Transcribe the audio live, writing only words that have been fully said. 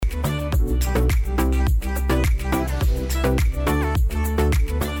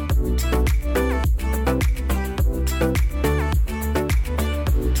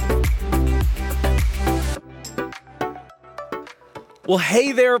Well,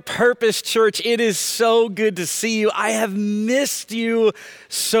 hey there, Purpose Church. It is so good to see you. I have missed you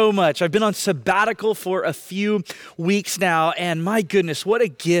so much. I've been on sabbatical for a few weeks now, and my goodness, what a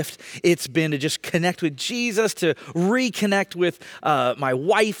gift it's been to just connect with Jesus, to reconnect with my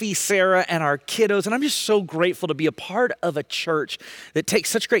wifey, Sarah, and our kiddos. And I'm just so grateful to be a part of a church that takes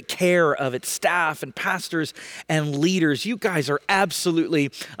such great care of its staff and pastors and leaders. You guys are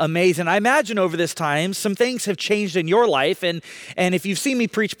absolutely amazing. I imagine over this time, some things have changed in your life, and if you've seen me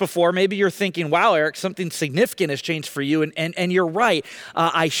preach before, maybe you're thinking, wow, Eric, something significant has changed for you. And you're right.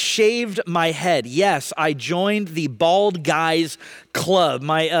 I shaved my head. Yes, I joined the Bald Guys Club.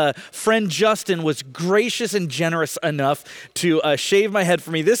 My friend Justin was gracious and generous enough to shave my head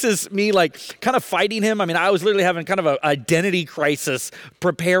for me. This is me like kind of fighting him. I mean, I was literally having kind of an identity crisis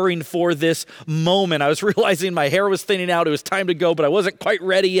preparing for this moment. I was realizing my hair was thinning out. It was time to go, but I wasn't quite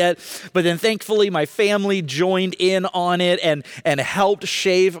ready yet. But then thankfully my family joined in on it and helped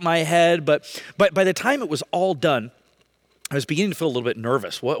shave my head. But by the time it was all done, I was beginning to feel a little bit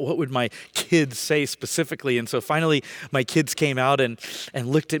nervous. What would my kids say specifically? And so finally, my kids came out and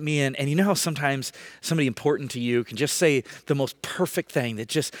looked at me. And you know how sometimes somebody important to you can just say the most perfect thing that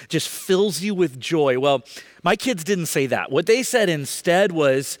just fills you with joy? Well, my kids didn't say that. What they said instead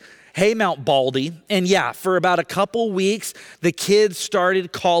was, "Hey, Mount Baldy." And yeah, for about a couple weeks, the kids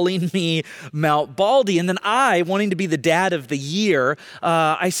started calling me Mount Baldy. And then I, wanting to be the dad of the year,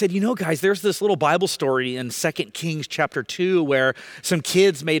 I said, you know, guys, there's this little Bible story in 2 Kings chapter 2 where some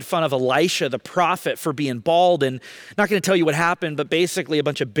kids made fun of Elisha, the prophet, for being bald. And I'm not going to tell you what happened, but basically a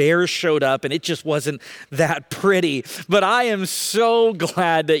bunch of bears showed up and it just wasn't that pretty. But I am so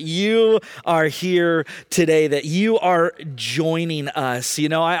glad that you are here today, that you are joining us. You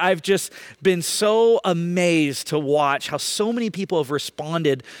know, I've just been so amazed to watch how so many people have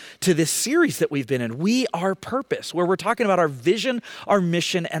responded to this series that we've been in, We Are Purpose, where we're talking about our vision, our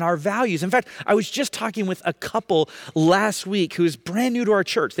mission, and our values. In fact, I was just talking with a couple last week who's brand new to our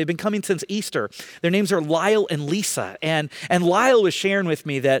church. They've been coming since Easter. Their names are Lyle and Lisa. And Lyle was sharing with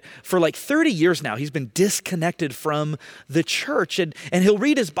me that for like 30 years now, he's been disconnected from the church. And he'll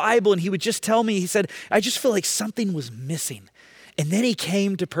read his Bible and he would just tell me, he said, I just feel like something was missing. And then he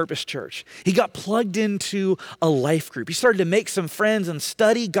came to Purpose Church. He got plugged into a life group. He started to make some friends and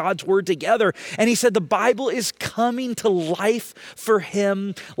study God's word together. And he said the Bible is coming to life for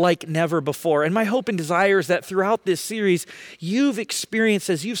him like never before. And my hope and desire is that throughout this series, you've experienced,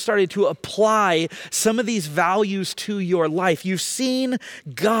 as you've started to apply some of these values to your life, you've seen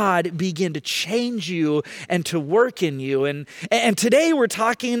God begin to change you and to work in you. And today we're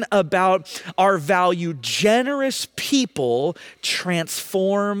talking about our value, generous people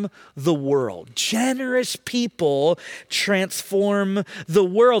transform the world. Generous people transform the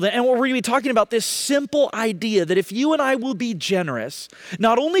world. And we're going to be talking about this simple idea that if you and I will be generous,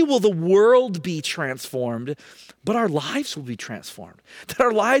 not only will the world be transformed, but our lives will be transformed. That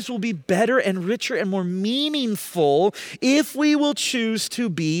our lives will be better and richer and more meaningful if we will choose to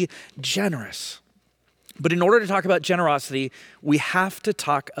be generous. But in order to talk about generosity, we have to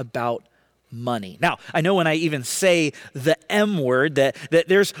talk about money. Now, I know when I even say the M word that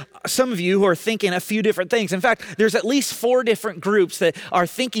there's some of you who are thinking a few different things. In fact, there's at least 4 different groups that are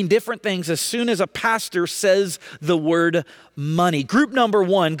thinking different things as soon as a pastor says the word money. Group number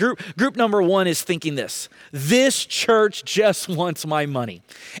one is thinking this: this church just wants my money.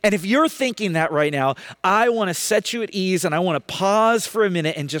 And if you're thinking that right now, I want to set you at ease and I want to pause for a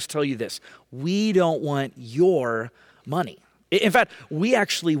minute and just tell you this: we don't want your money. In fact, we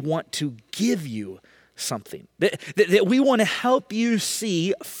actually want to give you something, that we want to help you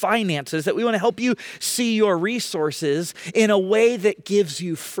see finances, that we want to help you see your resources in a way that gives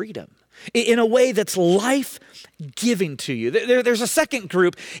you freedom, in a way that's life-giving to you. There's a second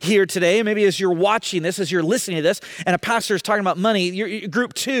group here today, maybe as you're watching this, as you're listening to this, and a pastor is talking about money,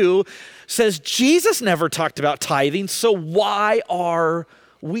 group 2 says, Jesus never talked about tithing, so why are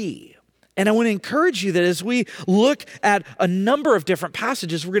we? And I want to encourage you that as we look at a number of different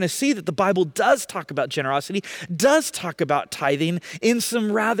passages, we're going to see that the Bible does talk about generosity, does talk about tithing in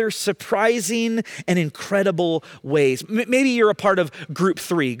some rather surprising and incredible ways. Maybe you're a part of group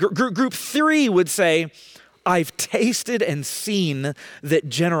 3. Group 3 would say, I've tasted and seen that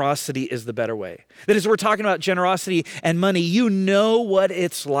generosity is the better way. That as we're talking about generosity and money, you know what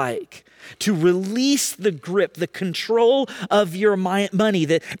it's like to release the grip, the control of your money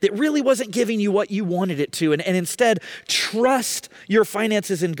that really wasn't giving you what you wanted it to, and instead trust your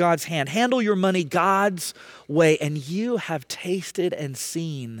finances in God's hand. Handle your money God's way, and you have tasted and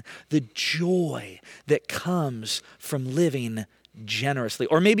seen the joy that comes from living generously.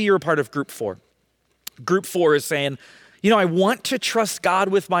 Or maybe you're a part of group 4. Group 4 is saying, I want to trust God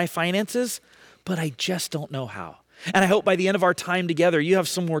with my finances, but I just don't know how. And I hope by the end of our time together, you have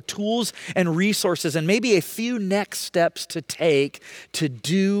some more tools and resources and maybe a few next steps to take to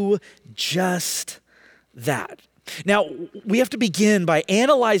do just that. Now, we have to begin by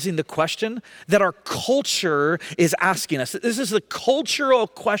analyzing the question that our culture is asking us. This is the cultural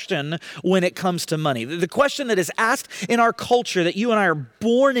question when it comes to money. The question that is asked in our culture that you and I are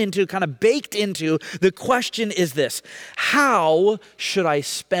born into, kind of baked into, the question is this: how should I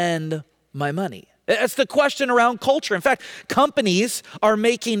spend my money? That's the question around culture. In fact, companies are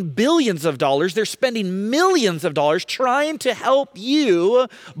making billions of dollars. They're spending millions of dollars trying to help you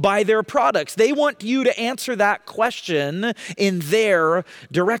buy their products. They want you to answer that question in their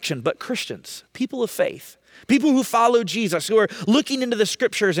direction. But Christians, people of faith, people who follow Jesus, who are looking into the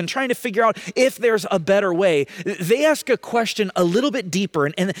scriptures and trying to figure out if there's a better way, they ask a question a little bit deeper.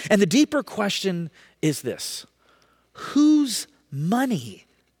 And the deeper question is this: whose money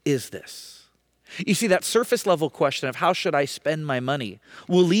is this? You see, that surface level question of how should I spend my money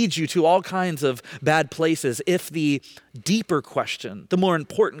will lead you to all kinds of bad places if the deeper question, the more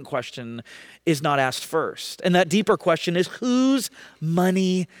important question, is not asked first. And that deeper question is, whose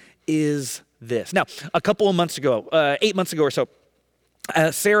money is this? Now, a couple of months ago, 8 months ago or so,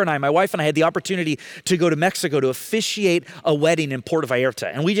 Sarah and I, my wife and I, had the opportunity to go to Mexico to officiate a wedding in Puerto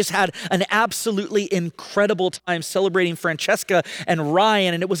Vallarta. And we just had an absolutely incredible time celebrating Francesca and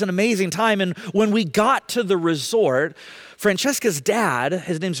Ryan, and it was an amazing time. And when we got to the resort, Francesca's dad,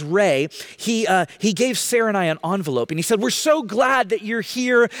 his name's Ray, he gave Sarah and I an envelope, and he said, "We're so glad that you're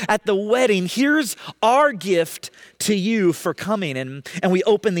here at the wedding. Here's our gift to you for coming." And we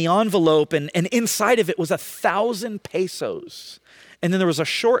opened the envelope, and inside of it was 1,000 pesos. And then there was a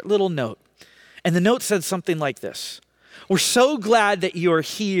short little note. And the note said something like this: "We're so glad that you're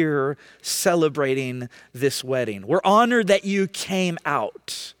here celebrating this wedding. We're honored that you came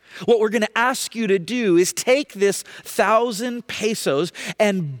out. What we're going to ask you to do is take this 1,000 pesos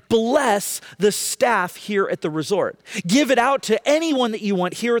and bless the staff here at the resort. Give it out to anyone that you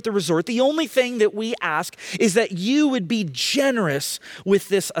want here at the resort. The only thing that we ask is that you would be generous with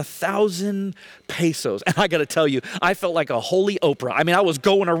this 1,000 pesos." And I got to tell you, I felt like a holy Oprah. I mean, I was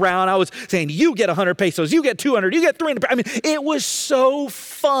going around, I was saying, you get 100 pesos, you get 200, you get 300. I mean, it was so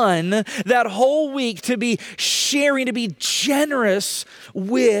fun that whole week to be sharing, to be generous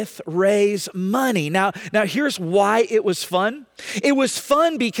with Ray's money. Now here's why it was fun. It was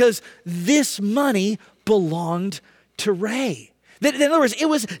fun because this money belonged to Ray. In other words, it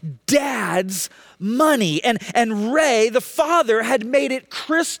was Dad's money. And Ray, the father, had made it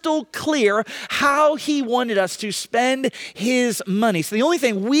crystal clear how he wanted us to spend his money. So the only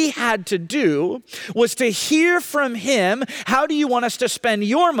thing we had to do was to hear from him, how do you want us to spend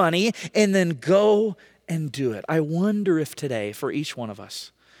your money? And then go and do it. I wonder if today, for each one of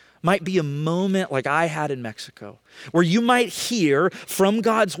us, might be a moment like I had in Mexico, where you might hear from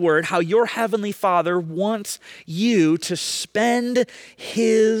God's word how your heavenly Father wants you to spend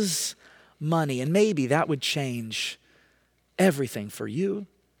his money. And maybe that would change everything for you.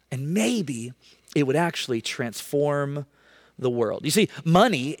 And maybe it would actually transform the world. You see,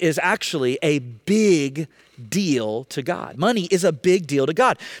 money is actually a big deal to God. Money is a big deal to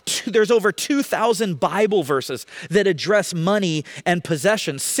God. There's over 2,000 Bible verses that address money and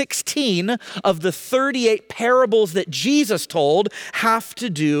possessions. 16 of the 38 parables that Jesus told have to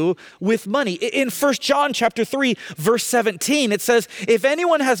do with money. In 1 John chapter 3, verse 17, it says, "If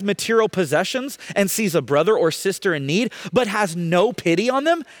anyone has material possessions and sees a brother or sister in need, but has no pity on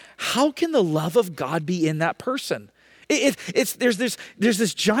them, how can the love of God be in that person?" There's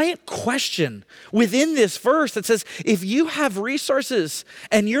this giant question within this verse that says, if you have resources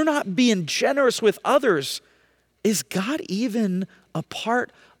and you're not being generous with others, is God even a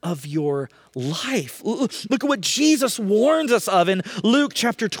part of your life? Look at what Jesus warns us of in Luke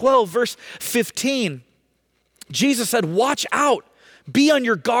chapter 12, verse 15. Jesus said, "Watch out. Be on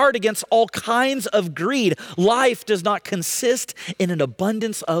your guard against all kinds of greed. Life does not consist in an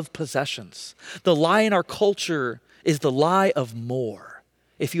abundance of possessions." The lie in our culture is the lie of more.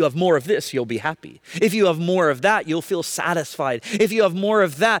 If you have more of this, you'll be happy. If you have more of that, you'll feel satisfied. If you have more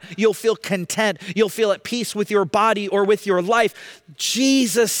of that, you'll feel content. You'll feel at peace with your body or with your life.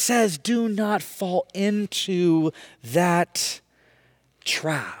 Jesus says, do not fall into that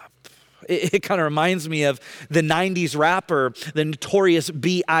trap. It kind of reminds me of the 90s rapper, the notorious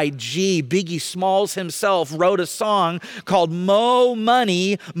B.I.G. Biggie Smalls himself wrote a song called Mo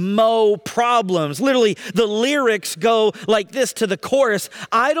Money, Mo Problems. Literally, the lyrics go like this to the chorus.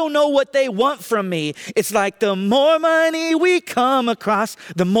 I don't know what they want from me. It's like the more money we come across,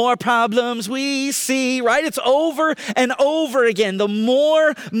 the more problems we see, right? It's over and over again. The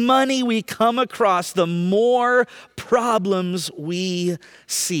more money we come across, the more problems we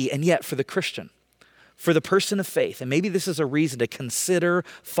see. And yet, for the Christian, for the person of faith, and maybe this is a reason to consider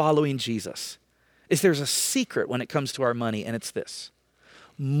following Jesus, is there's a secret when it comes to our money, and it's this.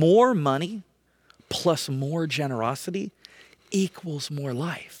 More money plus more generosity equals more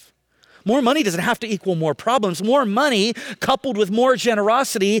life. More money doesn't have to equal more problems. More money coupled with more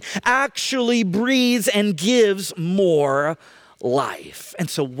generosity actually breeds and gives more life. And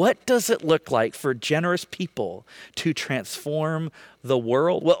so what does it look like for generous people to transform the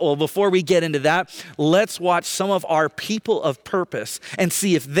world? Well, before we get into that, let's watch some of our people of purpose and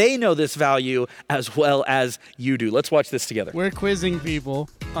see if they know this value as well as you do. Let's watch this together. We're quizzing people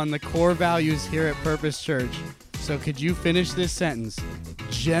on the core values here at Purpose Church. So could you finish this sentence?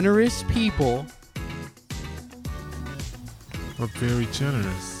 Generous people are very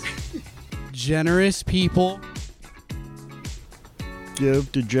generous. Generous people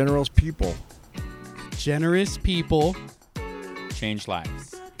give to generous people. Generous people change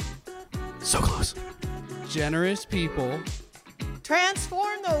lives. So close. Generous people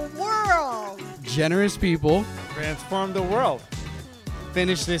transform the world. Generous people Transform the world.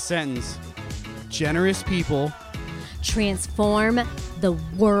 finish this sentence. Generous people transform the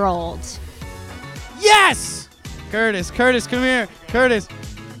world. Yes! Curtis, come here. Curtis.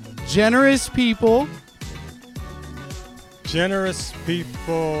 Generous people Generous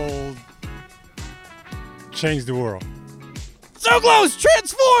people change the world. so close.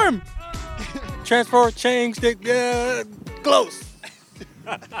 Transform. Transform, change, close.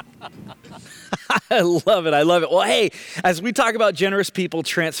 I love it. I love it. Well, hey, as we talk about generous people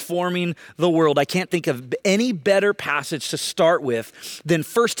transforming the world, I can't think of any better passage to start with than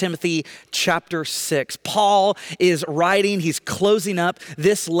 1 Timothy chapter 6. Paul is writing, he's closing up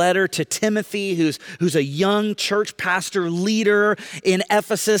this letter to Timothy, who's a young church pastor leader in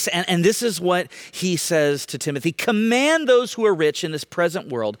Ephesus. And this is what he says to Timothy. Command those who are rich in this present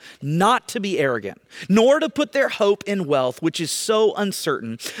world not to be arrogant, nor to put their hope in wealth, which is so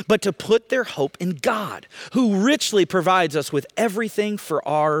uncertain, but to put their hope in God, who richly provides us with everything for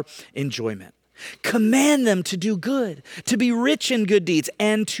our enjoyment. Command them to do good, to be rich in good deeds,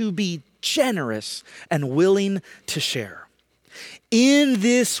 and to be generous and willing to share. In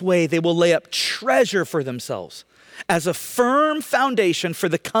this way, they will lay up treasure for themselves as a firm foundation for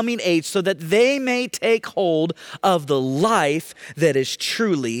the coming age, so that they may take hold of the life that is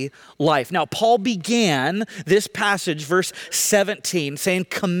truly life. Now, Paul began this passage, verse 17, saying,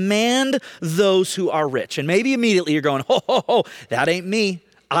 command those who are rich. And maybe immediately you're going, ho, that ain't me.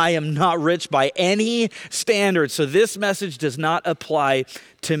 I am not rich by any standard, so this message does not apply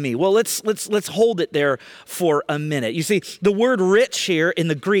to me. Well, let's hold it there for a minute. You see, the word rich here in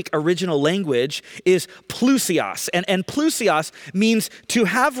the Greek original language is plusios, and plusios means to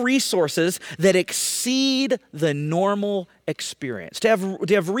have resources that exceed the normal experience. To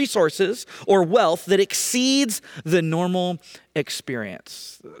have resources or wealth that exceeds the normal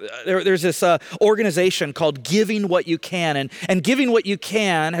experience. There's this organization called Giving What You Can, and Giving What You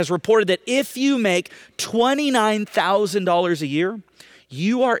Can has reported that if you make $29,000 a year,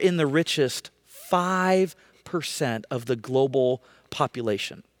 you are in the richest 5% of the global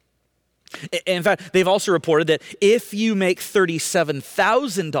population. In fact, they've also reported that if you make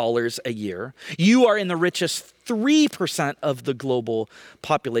 $37,000 a year, you are in the richest 3% of the global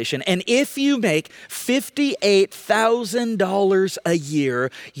population. And if you make $58,000 a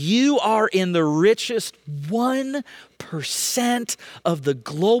year, you are in the richest 1% of the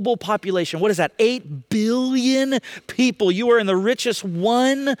global population. What is that? 8 billion people. You are in the richest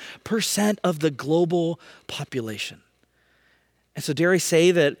 1% of the global population. And so dare I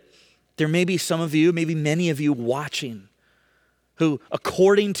say that there may be some of you, maybe many of you watching who,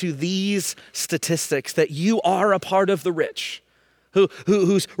 according to these statistics, that you are a part of the rich,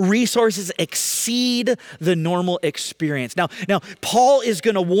 whose resources exceed the normal experience. Now, Paul is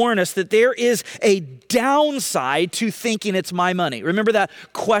going to warn us that there is a downside to thinking it's my money. Remember that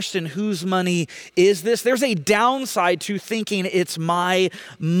question, whose money is this? There's a downside to thinking it's my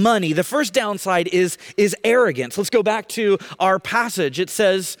money. The first downside is arrogance. Let's go back to our passage. It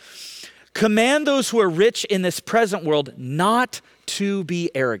says, Command those who are rich in this present world not to be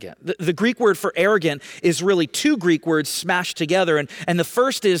arrogant. The Greek word for arrogant is really two Greek words smashed together. And the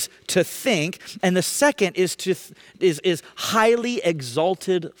first is to think, and the second is is highly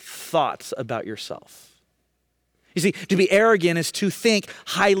exalted thoughts about yourself. You see, to be arrogant is to think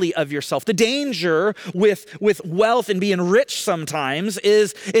highly of yourself. The danger with wealth and being rich sometimes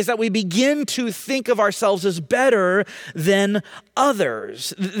is that we begin to think of ourselves as better than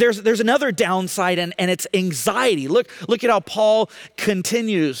others. There's another downside, and it's anxiety. Look at how Paul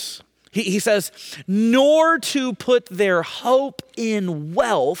continues. He says, nor to put their hope in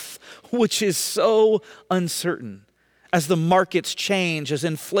wealth, which is so uncertain. As the markets change, as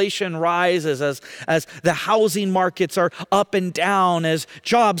inflation rises, as the housing markets are up and down, as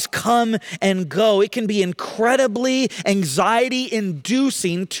jobs come and go, it can be incredibly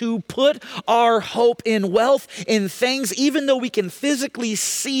anxiety-inducing to put our hope in wealth, in things, even though we can physically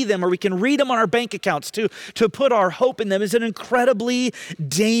see them or we can read them on our bank accounts. To put our hope in them is an incredibly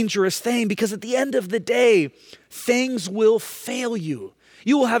dangerous thing, because at the end of the day, things will fail you.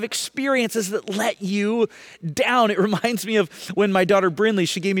 You will have experiences that let you down. It reminds me of when my daughter Brinley,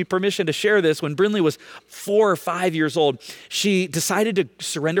 she gave me permission to share this. When Brinley was 4 or 5 years old, she decided to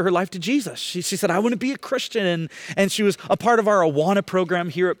surrender her life to Jesus. She said, I want to be a Christian. And she was a part of our Awana program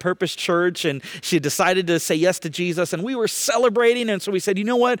here at Purpose Church. And she decided to say yes to Jesus. And we were celebrating. And so we said, you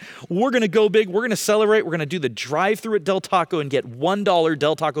know what? We're going to go big. We're going to celebrate. We're going to do the drive-thru at Del Taco and get $1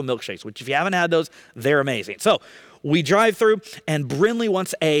 Del Taco milkshakes, which if you haven't had those, they're amazing. So we drive through, and Brinley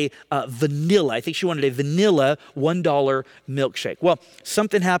wants a vanilla. I think she wanted a vanilla $1 milkshake. Well,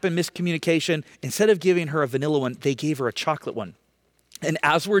 something happened, miscommunication. Instead of giving her a vanilla one, they gave her a chocolate one. And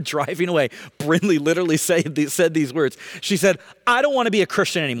as we're driving away, Brinley literally said these words. She said, I don't want to be a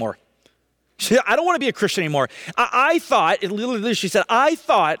Christian anymore. I don't want to be a Christian anymore. I thought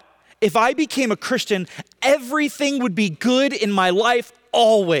if I became a Christian, everything would be good in my life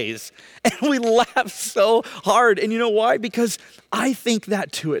always. And we laugh so hard. And you know why? Because I think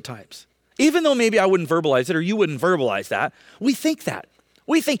that too at times. Even though maybe I wouldn't verbalize it or you wouldn't verbalize that, we think that.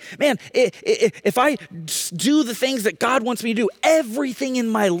 We think, man, if I do the things that God wants me to do, everything in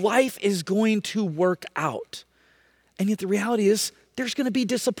my life is going to work out. And yet the reality is there's going to be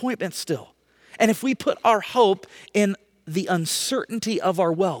disappointment still. And if we put our hope in the uncertainty of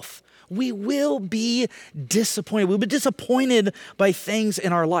our wealth, we will be disappointed. We'll be disappointed by things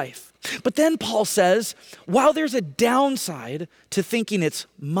in our life. But then Paul says, while there's a downside to thinking it's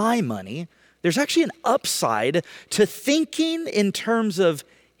my money, there's actually an upside to thinking in terms of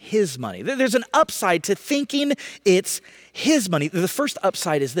his money. There's an upside to thinking it's his money. The first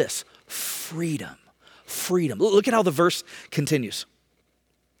upside is this: freedom. Freedom. Look at how the verse continues.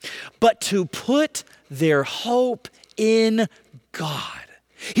 But to put their hope in God.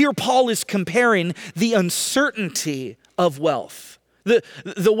 Here, Paul is comparing the uncertainty of wealth.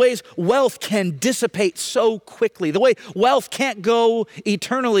 The ways wealth can dissipate so quickly, the way wealth can't go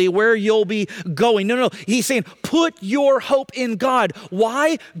eternally where you'll be going. No. He's saying, put your hope in God.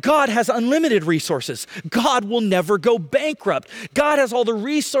 Why? God has unlimited resources. God will never go bankrupt. God has all the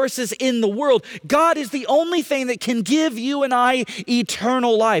resources in the world. God is the only thing that can give you and I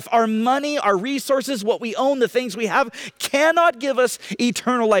eternal life. Our money, our resources, what we own, the things we have cannot give us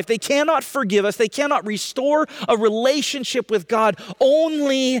eternal life. They cannot forgive us. They cannot restore a relationship with God.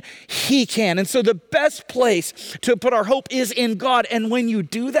 Only he can. And so the best place to put our hope is in God. And when you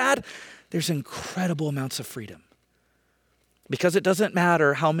do that, there's incredible amounts of freedom. Because it doesn't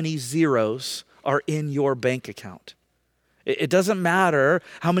matter how many zeros are in your bank account. It doesn't matter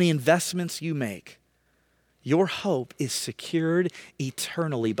how many investments you make. Your hope is secured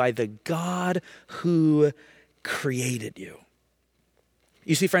eternally by the God who created you.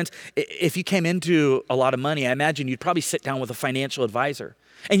 You see, friends, if you came into a lot of money, I imagine you'd probably sit down with a financial advisor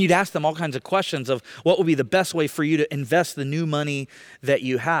and you'd ask them all kinds of questions of what would be the best way for you to invest the new money that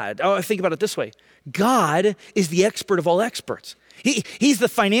you had. Oh, think about it this way. God is the expert of all experts. He's the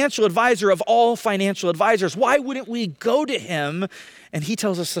financial advisor of all financial advisors. Why wouldn't we go to him? And he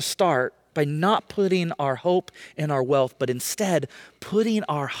tells us to start by not putting our hope in our wealth, but instead putting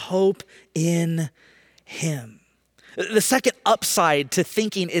our hope in him. The second upside to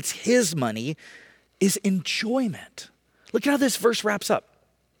thinking it's his money is enjoyment. Look at how this verse wraps up.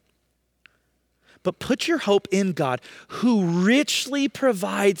 But put your hope in God, who richly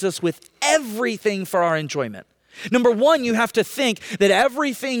provides us with everything for our enjoyment. Number one, you have to think that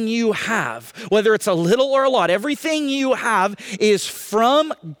everything you have, whether it's a little or a lot, everything you have is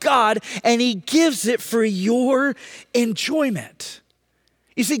from God, and he gives it for your enjoyment.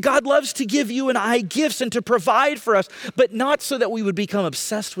 You see, God loves to give you and I gifts and to provide for us, but not so that we would become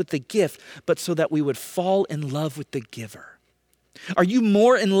obsessed with the gift, but so that we would fall in love with the giver. Are you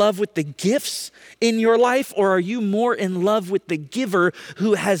more in love with the gifts in your life, or are you more in love with the giver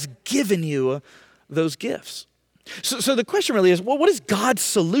who has given you those gifts? So the question really is, well, what is God's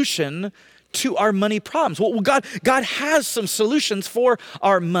solution to our money problems? Well, God has some solutions for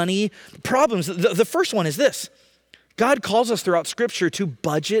our money problems. The first one is this. God calls us throughout Scripture to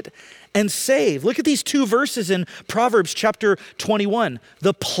budget and save. Look at these two verses in Proverbs chapter 21.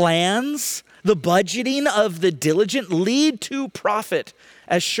 The plans, the budgeting of the diligent lead to profit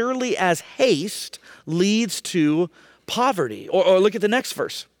as surely as haste leads to poverty. Or look at the next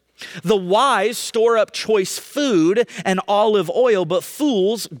verse. The wise store up choice food and olive oil, but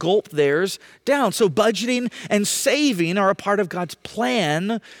fools gulp theirs down. So budgeting and saving are a part of God's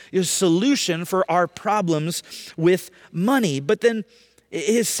plan, his solution for our problems with money. But then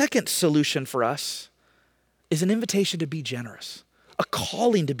his second solution for us is an invitation to be generous, a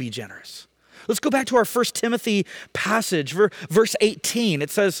calling to be generous. Let's go back to our 1 Timothy passage, verse 18. It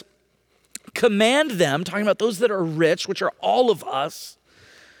says, command them, talking about those that are rich, which are all of us,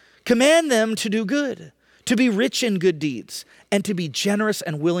 command them to do good, to be rich in good deeds, and to be generous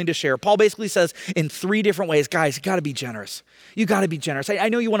and willing to share. Paul basically says in three different ways, guys, you gotta be generous. You gotta be generous. I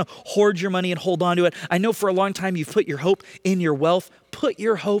know you wanna hoard your money and hold on to it. I know for a long time you've put your hope in your wealth. Put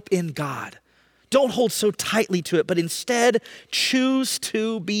your hope in God. Don't hold so tightly to it, but instead choose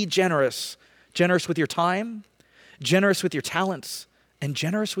to be generous. Generous with your time, generous with your talents, and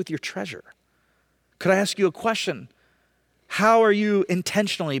generous with your treasure. Could I ask you a question? How are you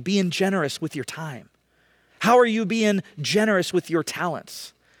intentionally being generous with your time? How are you being generous with your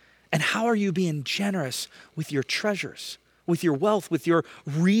talents? And how are you being generous with your treasures, with your wealth, with your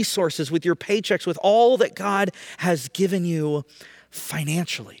resources, with your paychecks, with all that God has given you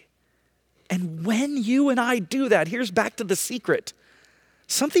financially? And when you and I do that, here's back to the secret.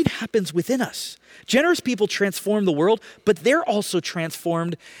 Something happens within us. Generous people transform the world, but they're also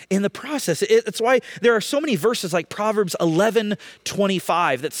transformed in the process. It's why there are so many verses like Proverbs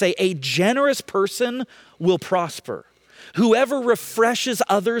 11:25 that say, a generous person will prosper. Whoever refreshes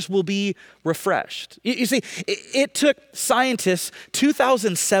others will be refreshed. You see, it took scientists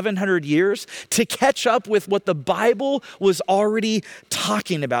 2,700 years to catch up with what the Bible was already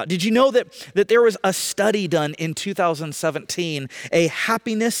talking about. Did you know that there was a study done in 2017, a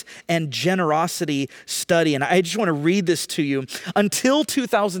happiness and generosity study? And I just want to read this to you. Until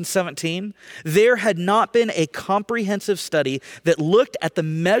 2017, there had not been a comprehensive study that looked at the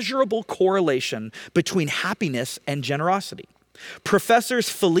measurable correlation between happiness and generosity. Professors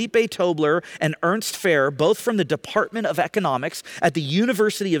Felipe Tobler and Ernst Fehr, both from the Department of Economics at the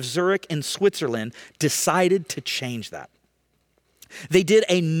University of Zurich in Switzerland, decided to change that. They did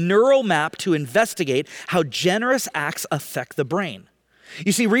a neural map to investigate how generous acts affect the brain.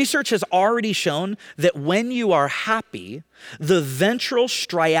 You see, research has already shown that when you are happy, the ventral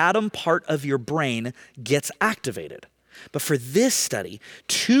striatum part of your brain gets activated. But for this study,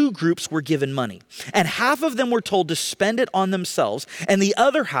 two groups were given money, and half of them were told to spend it on themselves, and the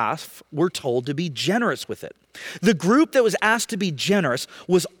other half were told to be generous with it. The group that was asked to be generous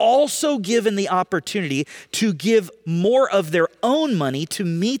was also given the opportunity to give more of their own money to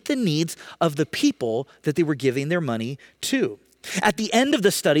meet the needs of the people that they were giving their money to. At the end of the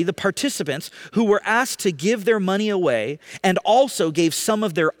study, the participants who were asked to give their money away and also gave some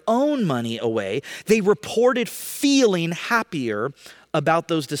of their own money away, they reported feeling happier about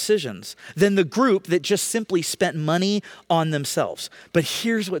those decisions than the group that just simply spent money on themselves. But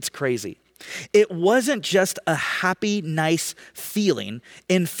here's what's crazy. It wasn't just a happy, nice feeling.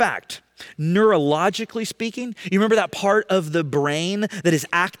 In fact, neurologically speaking, you remember that part of the brain that is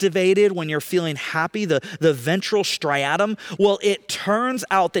activated when you're feeling happy, the ventral striatum? Well, it turns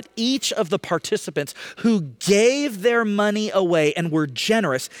out that each of the participants who gave their money away and were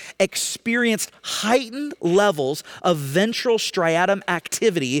generous experienced heightened levels of ventral striatum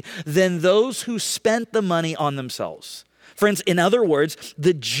activity than those who spent the money on themselves. Friends, in other words,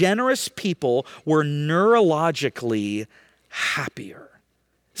 the generous people were neurologically happier.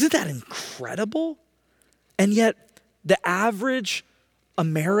 Isn't that incredible? And yet, the average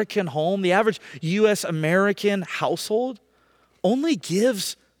American home, the average U.S. American household only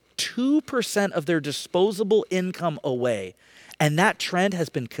gives 2% of their disposable income away. And that trend has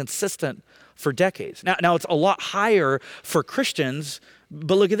been consistent for decades. Now it's a lot higher for Christians,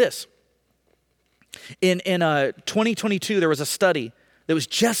 but look at this. In 2022, there was a study that was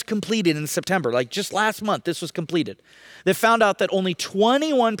just completed in September, like just last month, this was completed, that found out that only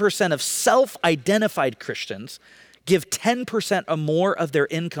 21% of self-identified Christians give 10% or more of their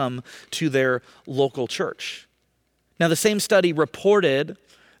income to their local church. Now, the same study reported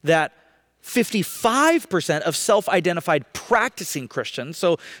that 55% of self-identified practicing Christians,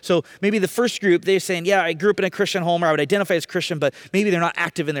 so maybe the first group, they're saying, yeah, I grew up in a Christian home, or I would identify as Christian, but maybe they're not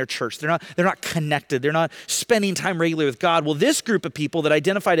active in their church. They're not connected. They're not spending time regularly with God. Well, this group of people that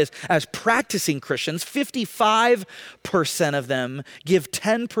identified as practicing Christians, 55% of them give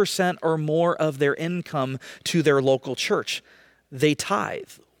 10% or more of their income to their local church. They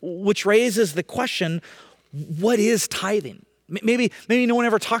tithe, which raises the question, what is tithing? Maybe no one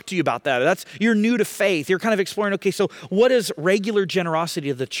ever talked to you about that. You're new to faith. You're kind of exploring, okay, so what does regular generosity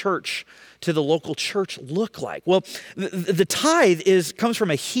of the church to the local church look like? Well, the tithe comes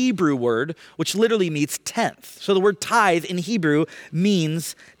from a Hebrew word, which literally means tenth. So the word tithe in Hebrew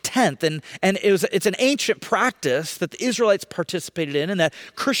means tenth. And it's an ancient practice that the Israelites participated in and that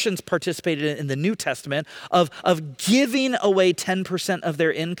Christians participated in the New Testament of giving away 10% of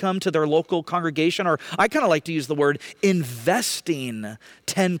their income to their local congregation, or I kind of like to use the word investing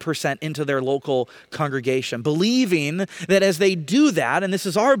 10% into their local congregation, believing that as they do that, and this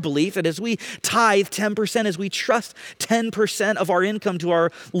is our belief, that as we tithe 10%, as we trust 10% of our income to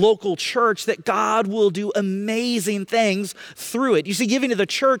our local church, that God will do amazing things through it. You see, giving to the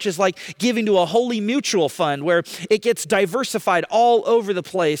church is like giving to a holy mutual fund where it gets diversified all over the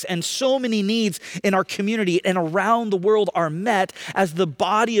place, and so many needs in our community and around the world are met as the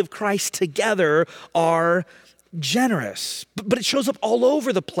body of Christ together are generous. But it shows up all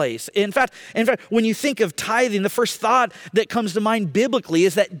over the place. In fact, when you think of tithing, the first thought that comes to mind biblically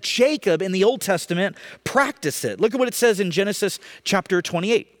is that Jacob in the Old Testament practiced it. Look at what it says in Genesis chapter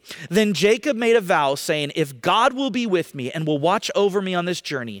 28. Then Jacob made a vow saying, if God will be with me and will watch over me on this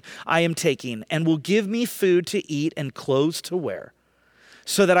journey I am taking, and will give me food to eat and clothes to wear,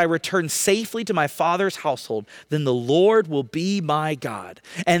 so that I return safely to my father's household, then the Lord will be my God.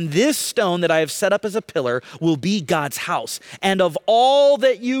 And this stone that I have set up as a pillar will be God's house. And of all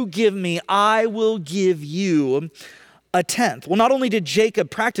that you give me, I will give you a tenth. Well, not only did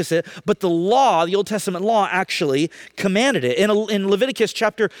Jacob practice it, but the law, the Old Testament law, actually commanded it. In Leviticus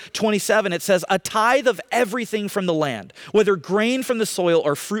chapter 27, it says, a tithe of everything from the land, whether grain from the soil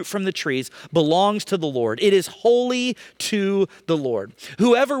or fruit from the trees, belongs to the Lord. It is holy to the Lord.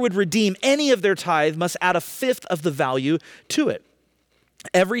 Whoever would redeem any of their tithe must add a fifth of the value to it.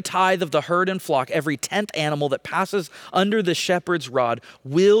 Every tithe of the herd and flock, every 10th animal that passes under the shepherd's rod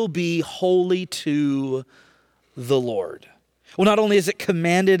will be holy to the Lord. Well, not only is it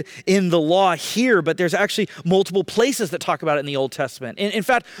commanded in the law here, but there's actually multiple places that talk about it in the Old Testament. In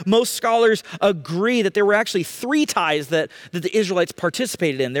fact, most scholars agree that there were actually 3 tithes that the Israelites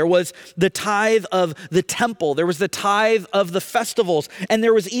participated in. There was the tithe of the temple, there was the tithe of the festivals, and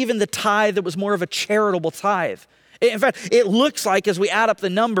there was even the tithe that was more of a charitable tithe. In fact, it looks like, as we add up the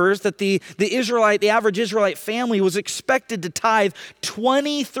numbers, that the average Israelite family was expected to tithe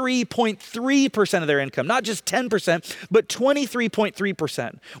 23.3% of their income. Not just 10%, but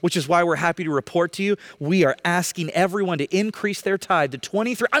 23.3%, which is why we're happy to report to you, we are asking everyone to increase their tithe to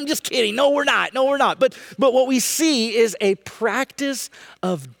 23. I'm just kidding. No, we're not. But what we see is a practice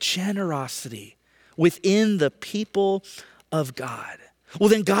of generosity within the people of God. Well,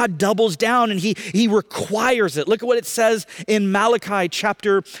 then God doubles down and he requires it. Look at what it says in Malachi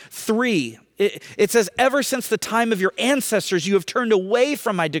chapter 3. It says, ever since the time of your ancestors, you have turned away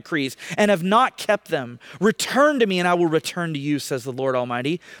from my decrees and have not kept them. Return to me and I will return to you, says the Lord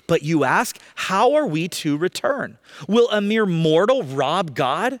Almighty. But you ask, how are we to return? Will a mere mortal rob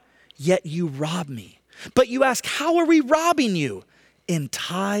God? Yet you rob me. But you ask, how are we robbing you? In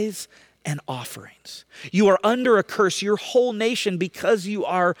tithes and offerings. You are under a curse, your whole nation, because you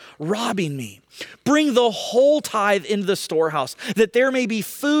are robbing me. Bring the whole tithe into the storehouse, that there may be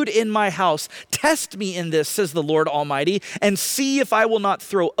food in my house. Test me in this, says the Lord Almighty, and see if I will not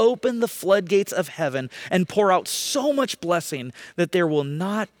throw open the floodgates of heaven and pour out so much blessing that there will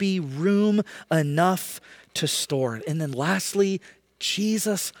not be room enough to store it. And then lastly,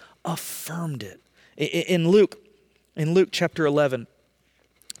 Jesus affirmed it. In Luke chapter 11,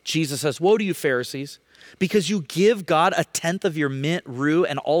 Jesus says, woe to you, Pharisees, because you give God a tenth of your mint, rue,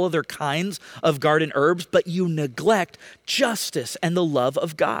 and all other kinds of garden herbs, but you neglect justice and the love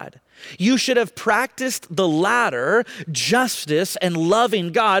of God. You should have practiced the latter, justice and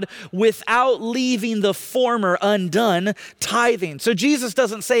loving God, without leaving the former undone, tithing. So Jesus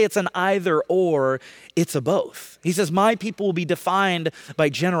doesn't say it's an either or, it's a both. He says, my people will be defined by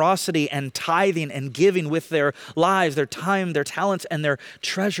generosity and tithing and giving with their lives, their time, their talents, and their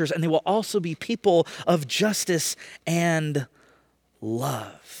treasures. And they will also be people of justice and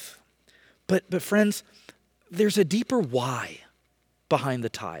love. But friends, there's a deeper why behind the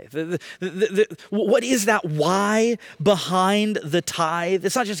tithe. What is that why behind the tithe?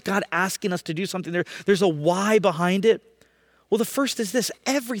 It's not just God asking us to do something. There's a why behind it. Well, the first is this: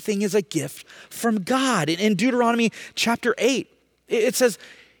 everything is a gift from God. In Deuteronomy chapter 8, it says,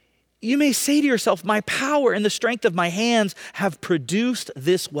 you may say to yourself, my power and the strength of my hands have produced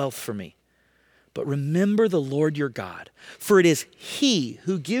this wealth for me. But remember the Lord your God, for it is he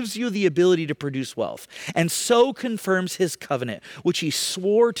who gives you the ability to produce wealth, and so confirms his covenant, which he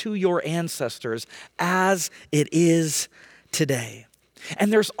swore to your ancestors, as it is today.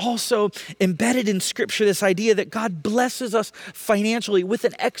 And there's also embedded in Scripture this idea that God blesses us financially with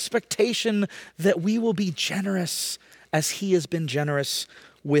an expectation that we will be generous as he has been generous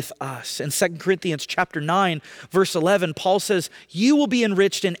with us. In 2 Corinthians chapter 9, verse 11, Paul says, you will be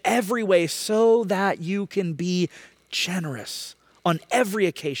enriched in every way so that you can be generous on every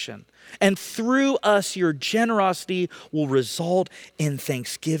occasion. And through us, your generosity will result in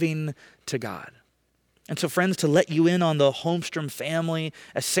thanksgiving to God. And so, friends, to let you in on the Holmstrom family,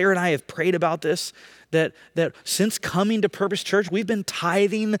 as Sarah and I have prayed about this, that since coming to Purpose Church, we've been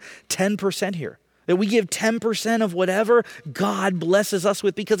tithing 10% here. That we give 10% of whatever God blesses us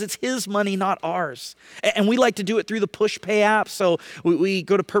with because it's his money, not ours. And we like to do it through the PushPay app. So we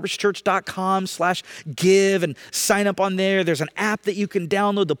go to purposechurch.com/give and sign up on there. There's an app that you can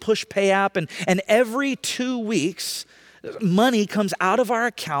download, the PushPay app. And every 2 weeks, money comes out of our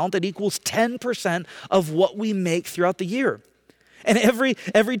account that equals 10% of what we make throughout the year. And every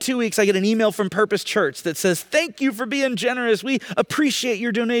 2 weeks, I get an email from Purpose Church that says, thank you for being generous. We appreciate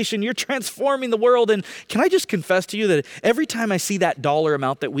your donation. You're transforming the world. And can I just confess to you that every time I see that dollar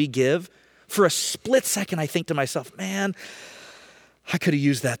amount that we give, for a split second, I think to myself, man, I could have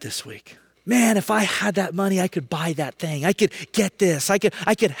used that this week. Man, if I had that money, I could buy that thing. I could get this. I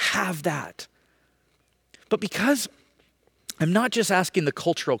could have that. But because I'm not just asking the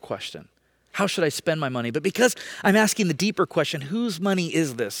cultural question, how should I spend my money? But because I'm asking the deeper question, whose money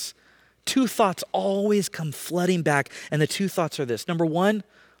is this? 2 thoughts always come flooding back, and the 2 thoughts are this. Number 1,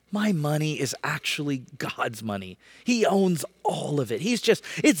 my money is actually God's money. He owns all of it.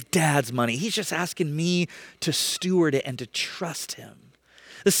 It's Dad's money. He's just asking me to steward it and to trust him.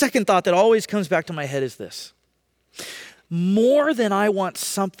 The second thought that always comes back to my head is this: more than I want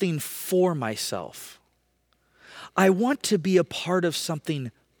something for myself, I want to be a part of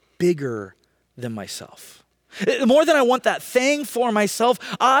something bigger than myself. More than I want that thing for myself,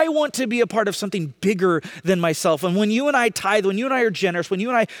 I want to be a part of something bigger than myself. And when you and I tithe, when you and I are generous, when you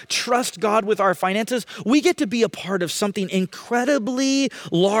and I trust God with our finances, we get to be a part of something incredibly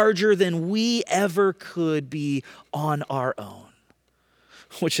larger than we ever could be on our own.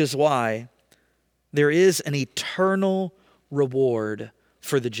 Which is why there is an eternal reward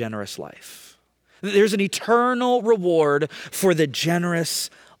for the generous life. There's an eternal reward for the generous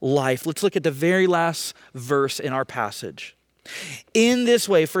life. Let's look at the very last verse in our passage. In this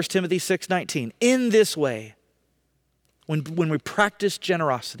way, 1 Timothy 6:19, in this way, when we practice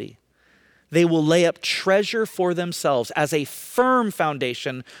generosity, they will lay up treasure for themselves as a firm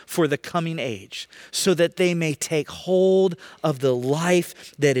foundation for the coming age, so that they may take hold of the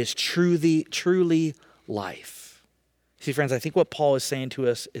life that is truly life. See, friends, I think what Paul is saying to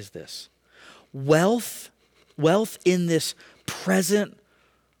us is this: wealth in this present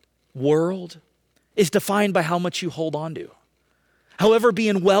world is defined by how much you hold on to. However,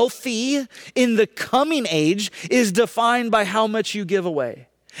 being wealthy in the coming age is defined by how much you give away.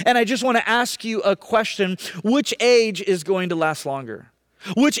 And I just want to ask you a question: which age is going to last longer?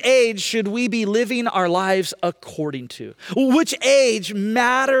 Which age should we be living our lives according to? Which age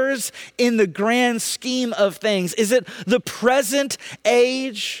matters in the grand scheme of things? Is it the present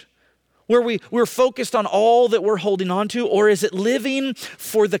age, where we're focused on all that we're holding on to, or is it living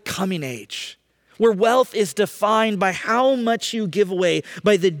for the coming age, where wealth is defined by how much you give away,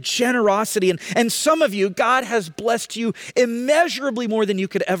 by the generosity? And some of you, God has blessed you immeasurably more than you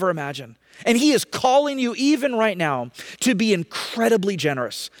could ever imagine. And he is calling you even right now to be incredibly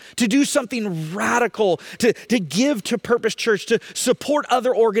generous, to do something radical, to give to Purpose Church, to support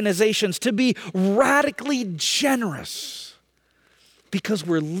other organizations, to be radically generous. Because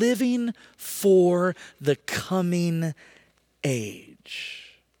we're living for the coming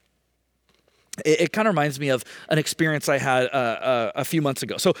age. It kind of reminds me of an experience I had a few months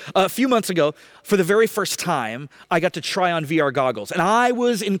ago. So a few months ago, for the very first time, I got to try on VR goggles. And I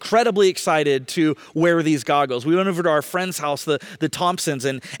was incredibly excited to wear these goggles. We went over to our friend's house, the Thompsons,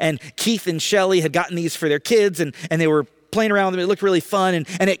 and Keith and Shelly had gotten these for their kids, and they were playing around with them. It looked really fun.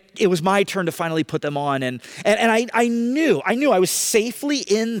 And it was my turn to finally put them on. And I knew I was safely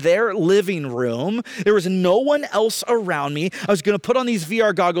in their living room. There was no one else around me. I was going to put on these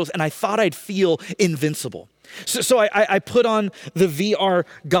VR goggles and I thought I'd feel invincible. So I put on the VR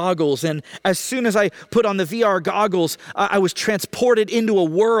goggles, and as soon as I put on the VR goggles, I was transported into a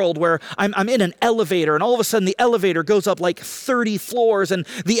world where I'm in an elevator, and all of a sudden the elevator goes up like 30 floors, and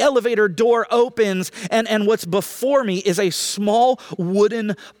the elevator door opens, and what's before me is a small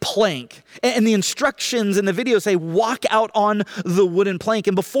wooden plank. And the instructions in the video say, walk out on the wooden plank.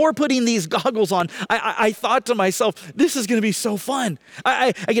 And before putting these goggles on, I thought to myself, this is going to be so fun.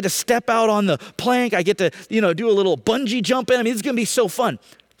 I get to step out on the plank. I get to, do a little bungee jump in. I mean, it's going to be so fun.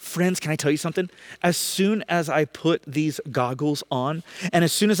 Friends, can I tell you something? As soon as I put these goggles on, and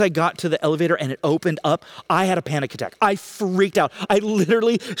as soon as I got to the elevator and it opened up, I had a panic attack. I freaked out. I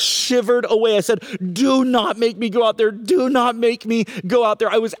literally shivered away. I said, do not make me go out there. Do not make me go out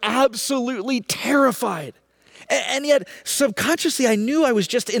there. I was absolutely terrified. And yet, subconsciously, I knew I was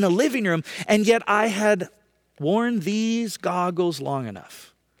just in a living room, and yet I had worn these goggles long enough.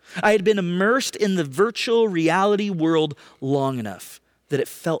 I had been immersed in the virtual reality world long enough that it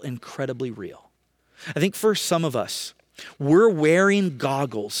felt incredibly real. I think for some of us, we're wearing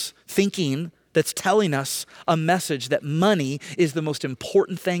goggles thinking that's telling us a message that money is the most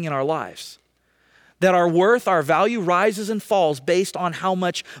important thing in our lives. That our worth, our value rises and falls based on how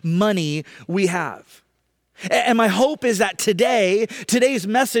much money we have. And my hope is that today's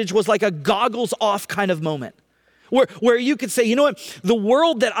message was like a goggles off kind of moment. Where you could say, you know what, the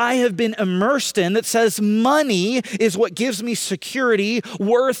world that I have been immersed in that says money is what gives me security,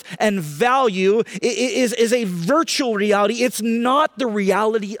 worth, and value is a virtual reality. It's not the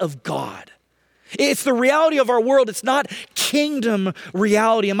reality of God. It's the reality of our world. It's not kingdom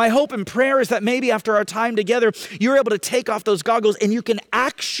reality. And my hope and prayer is that maybe after our time together, you're able to take off those goggles and you can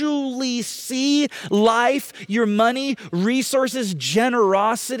actually see life, your money, resources,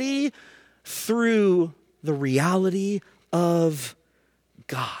 generosity through the reality of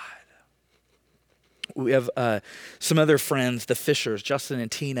God. We have some other friends, the Fishers, Justin and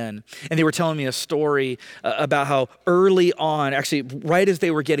Tina, and they were telling me a story about how early on, actually right as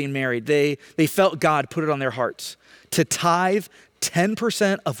they were getting married, they felt God put it on their hearts to tithe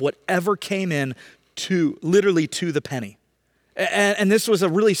 10% of whatever came in literally to the penny. And this was a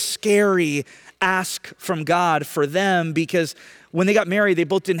really scary ask from God for them because when they got married, they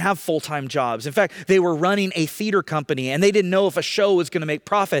both didn't have full-time jobs. In fact, they were running a theater company and they didn't know if a show was going to make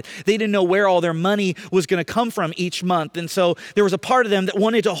profit. They didn't know where all their money was going to come from each month. And so there was a part of them that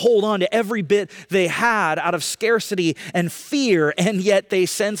wanted to hold on to every bit they had out of scarcity and fear, and yet they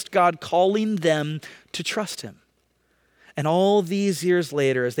sensed God calling them to trust him. And all these years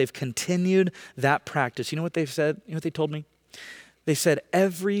later, as they've continued that practice, you know what they've said? You know what they told me? They said,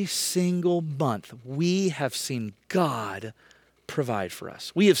 every single month, we have seen God provide for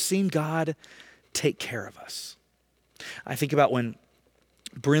us. We have seen God take care of us. I think about when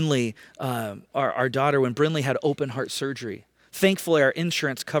Brinley, our daughter, when Brinley had open heart surgery. Thankfully, our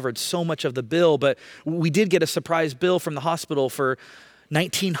insurance covered so much of the bill, but we did get a surprise bill from the hospital for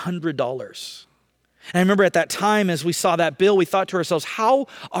 $1,900. And I remember at that time, as we saw that bill, we thought to ourselves, how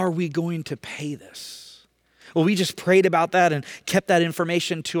are we going to pay this? Well, we just prayed about that and kept that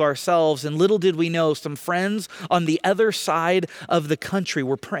information to ourselves. And little did we know, some friends on the other side of the country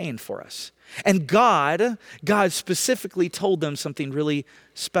were praying for us. And God specifically told them something really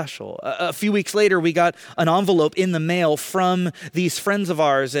special. A few weeks later, we got an envelope in the mail from these friends of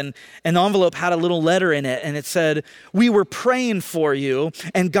ours. And the envelope had a little letter in it. And it said, we were praying for you.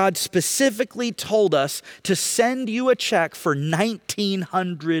 And God specifically told us to send you a check for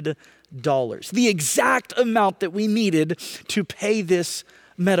 $1,900. The exact amount that we needed to pay this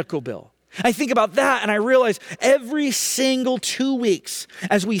medical bill. I think about that and I realize every single 2 weeks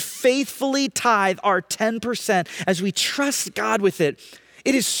as we faithfully tithe our 10%, as we trust God with it,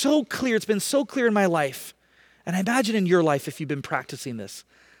 it is so clear, it's been so clear in my life, and I imagine in your life if you've been practicing this,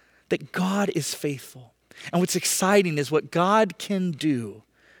 that God is faithful. And what's exciting is what God can do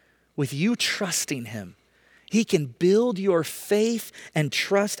with you trusting him. He can build your faith and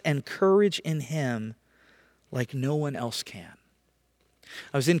trust and courage in him like no one else can.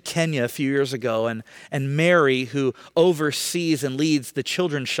 I was in Kenya a few years ago, and Mary, who oversees and leads the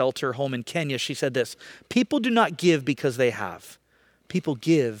children's shelter home in Kenya, she said this: people do not give because they have. People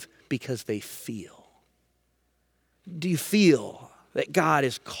give because they feel. Do you feel that God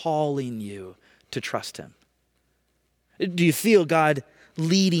is calling you to trust him? Do you feel God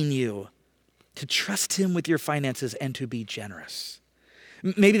leading you to trust him with your finances and to be generous?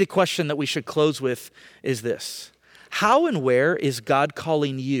 Maybe the question that we should close with is this: How and where is God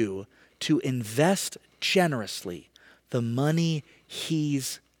calling you to invest generously the money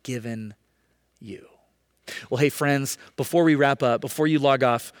he's given you? Well, hey friends, before we wrap up, before you log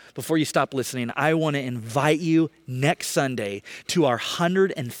off, before you stop listening, I want to invite you next Sunday to our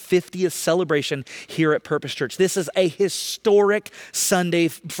 150th celebration here at Purpose Church. This is a historic Sunday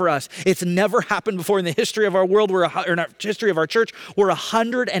for us. It's never happened before in the history of our world, or in our history of our church. We're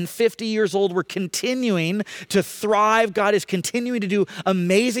 150 years old. We're continuing to thrive. God is continuing to do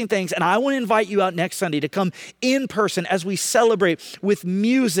amazing things. And I want to invite you out next Sunday to come in person as we celebrate with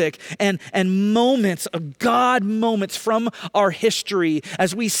music and moments of God moments from our history,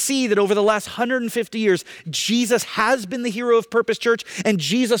 as we see that over the last 150 years, Jesus has been the hero of Purpose Church, and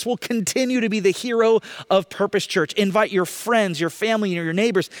Jesus will continue to be the hero of Purpose Church. Invite your friends, your family, your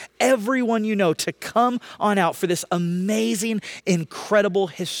neighbors, everyone you know to come on out for this amazing, incredible,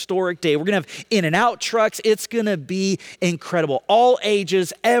 historic day. We're going to have in and out trucks. It's going to be incredible. All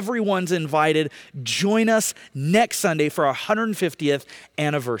ages, everyone's invited. Join us next Sunday for our 150th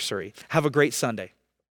anniversary. Have a great Sunday.